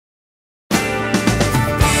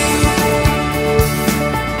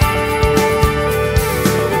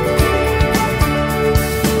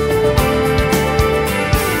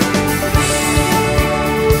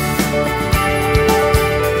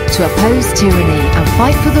to oppose tyranny and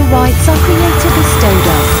fight for the rights our Creator bestowed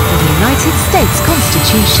us in the United States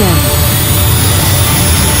Constitution.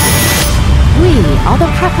 We are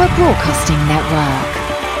the Prepper Broadcasting Network.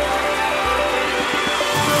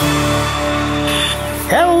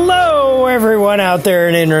 Hello, everyone out there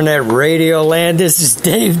in Internet Radio Land. This is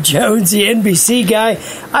Dave Jones, the NBC guy.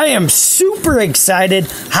 I am super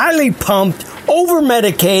excited, highly pumped,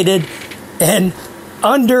 over-medicated, and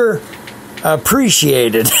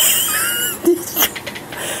underappreciated.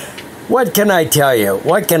 What can I tell you?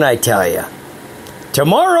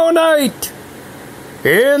 Tomorrow night,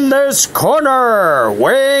 in this corner,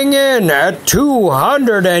 weighing in at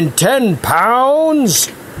 210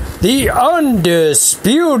 pounds, the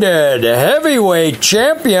undisputed heavyweight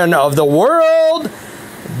champion of the world,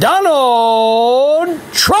 Donald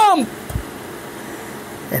Trump.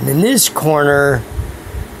 And in this corner,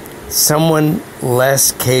 someone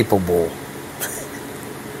less capable,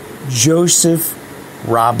 Joseph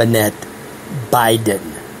Robinette Biden.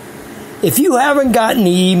 If you haven't gotten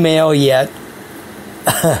the email yet,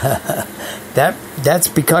 that's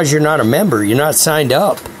because you're not a member. You're not signed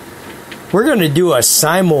up. We're going to do a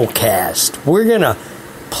simulcast. We're going to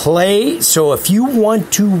play. So if you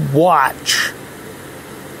want to watch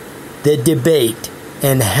the debate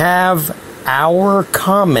and have our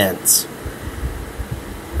comments,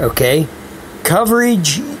 okay,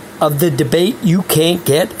 coverage of the debate you can't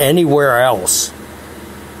get anywhere else.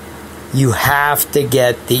 You have to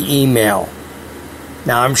get the email.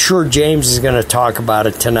 Now, I'm sure James is going to talk about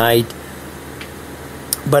it tonight,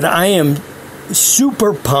 but I am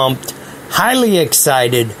super pumped, highly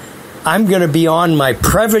excited. I'm going to be on my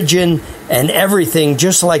Prevagen and everything,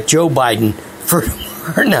 just like Joe Biden, for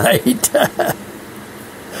tomorrow night.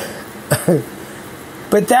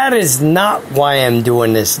 But that is not why I'm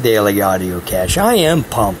doing this daily audio cache. I am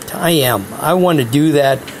pumped. I want to do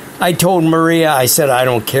that. I told Maria, I said, I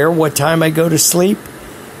don't care what time I go to sleep.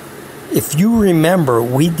 If you remember,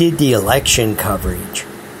 we did the election coverage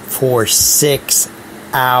for 6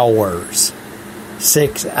 hours.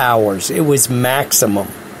 6 hours. It was maximum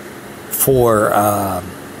for,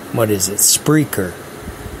 Spreaker.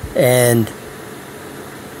 And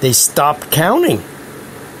they stopped counting.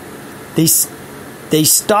 They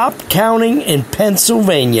stopped counting in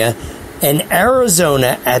Pennsylvania and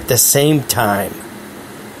Arizona at the same time.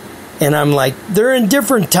 And I'm like, they're in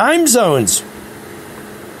different time zones.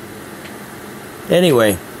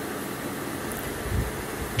 Anyway,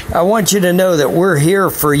 I want you to know that we're here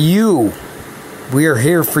for you. We're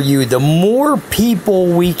here for you. The more people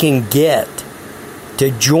we can get to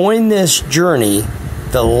join this journey,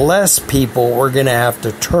 the less people we're going to have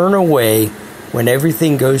to turn away when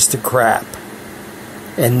everything goes to crap.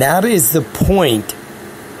 And that is the point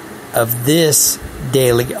of this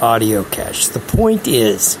daily audio cache. The point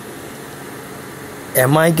is,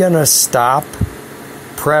 am I going to stop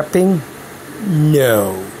prepping?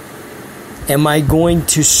 No. Am I going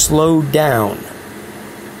to slow down?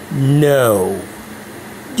 No.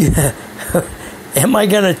 Am I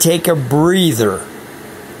going to take a breather?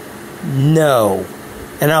 No.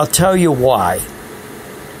 And I'll tell you why.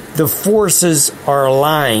 The forces are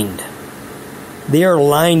aligned. They are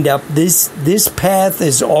lined up. This path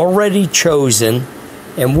is already chosen,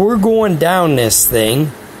 and we're going down this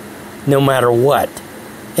thing no matter what.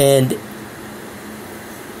 And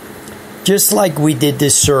just like we did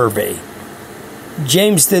this survey,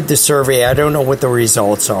 James did the survey. I don't know what the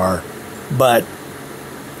results are, but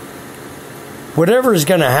whatever is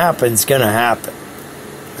going to happen is going to happen.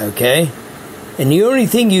 Okay? And the only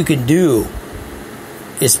thing you can do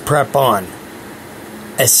is prep on.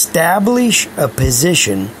 Establish a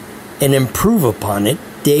position and improve upon it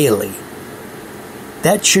daily.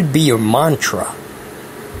 That should be your mantra.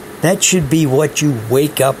 That should be what you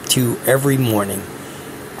wake up to every morning.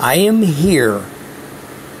 I am here.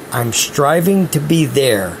 I'm striving to be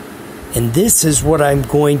there. And this is what I'm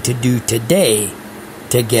going to do today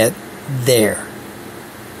to get there.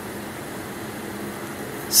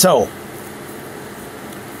 So,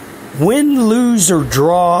 win, lose, or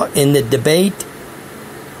draw in the debate,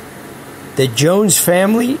 the Jones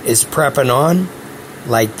family is prepping on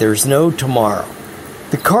like there's no tomorrow.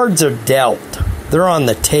 The cards are dealt. They're on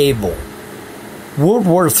the table. World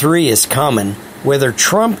War III is coming, whether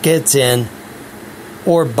Trump gets in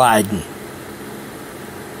or Biden.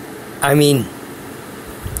 I mean,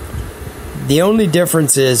 the only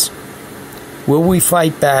difference is, will we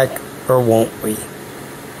fight back or won't we?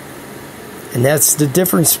 And that's the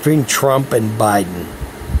difference between Trump and Biden.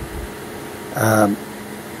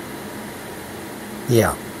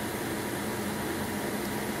 Yeah.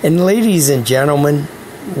 And ladies and gentlemen,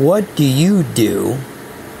 what do you do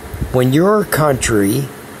when your country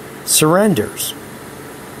surrenders?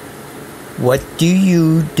 What do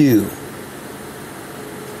you do?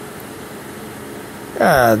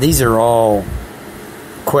 These are all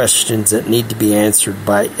questions that need to be answered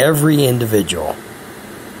by every individual.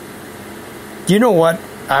 You know what?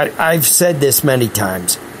 I've said this many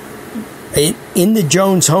times. In the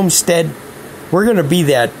Jones homestead, we're going to be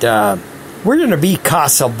we're going to be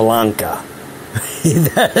Casablanca.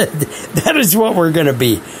 That is what we're going to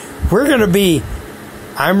be. We're going to be,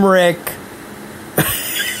 I'm Rick.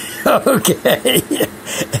 Okay.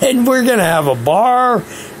 And we're going to have a bar,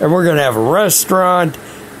 and we're going to have a restaurant,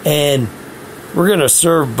 and we're going to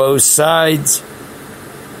serve both sides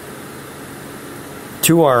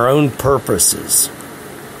to our own purposes.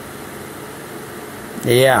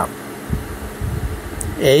 Yeah.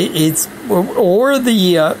 It's or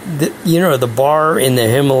the bar in the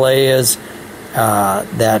Himalayas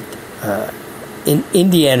that in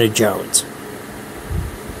Indiana Jones.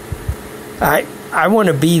 I want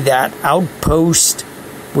to be that outpost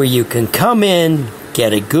where you can come in,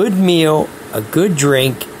 get a good meal, a good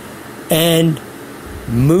drink, and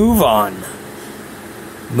move on.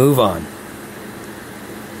 Move on.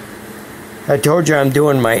 I told you I'm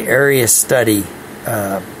doing my area study.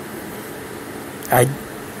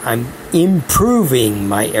 I'm improving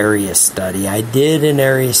my area study. I did an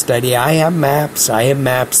area study. I have maps.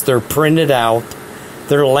 They're printed out.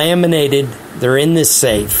 They're laminated. They're in this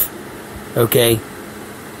safe. Okay?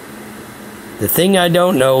 The thing I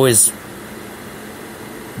don't know is,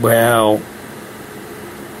 well,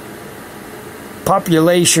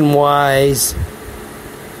 population-wise,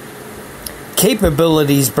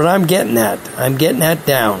 capabilities, but I'm getting that. I'm getting that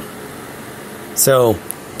down. So,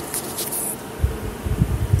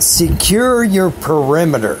 secure your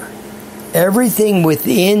perimeter. Everything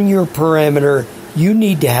within your perimeter, you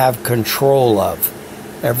need to have control of.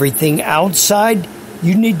 Everything outside,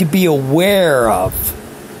 you need to be aware of.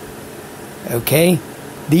 Okay?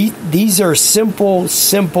 These are simple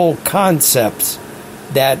concepts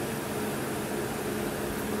that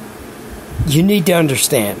you need to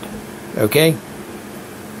understand. Okay?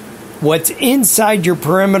 What's inside your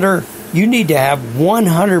perimeter, you need to have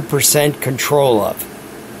 100% control of.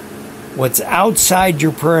 What's outside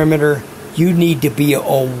your perimeter, you need to be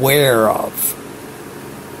aware of.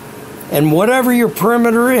 And whatever your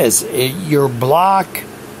perimeter is, your block,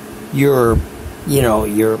 your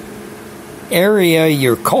area,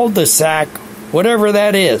 your cul-de-sac, whatever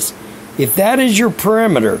that is, if that is your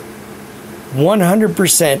perimeter,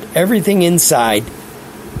 100% everything inside,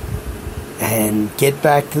 and get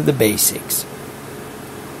back to the basics.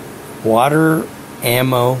 Water,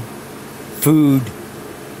 ammo, food,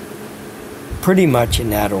 pretty much in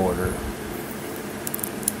that order.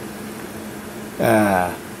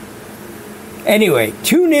 Anyway,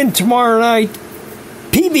 tune in tomorrow night.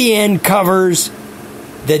 PBN covers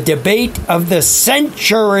the debate of the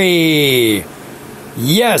century.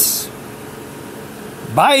 Yes.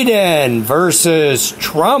 Biden versus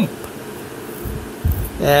Trump.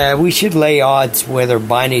 We should lay odds whether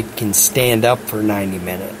Biden can stand up for 90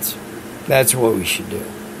 minutes. That's what we should do.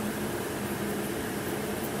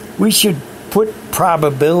 We should put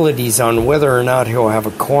probabilities on whether or not he'll have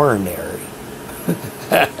a coronary.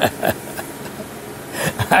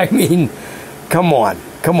 I mean, come on.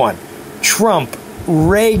 Trump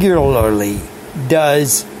regularly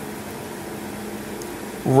does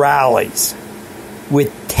rallies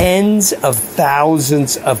with tens of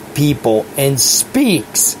thousands of people and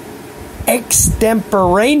speaks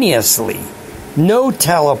extemporaneously. No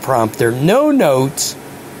teleprompter, no notes,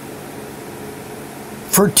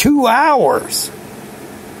 for 2 hours.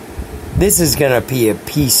 This is going to be a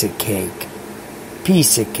piece of cake.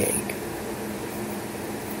 Piece of cake.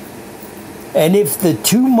 And if the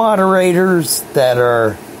two moderators that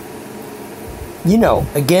are,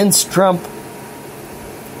 against Trump,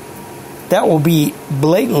 that will be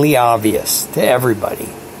blatantly obvious to everybody.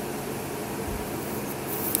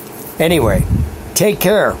 Anyway, take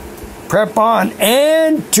care. Prep on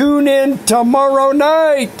and tune in tomorrow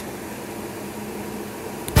night.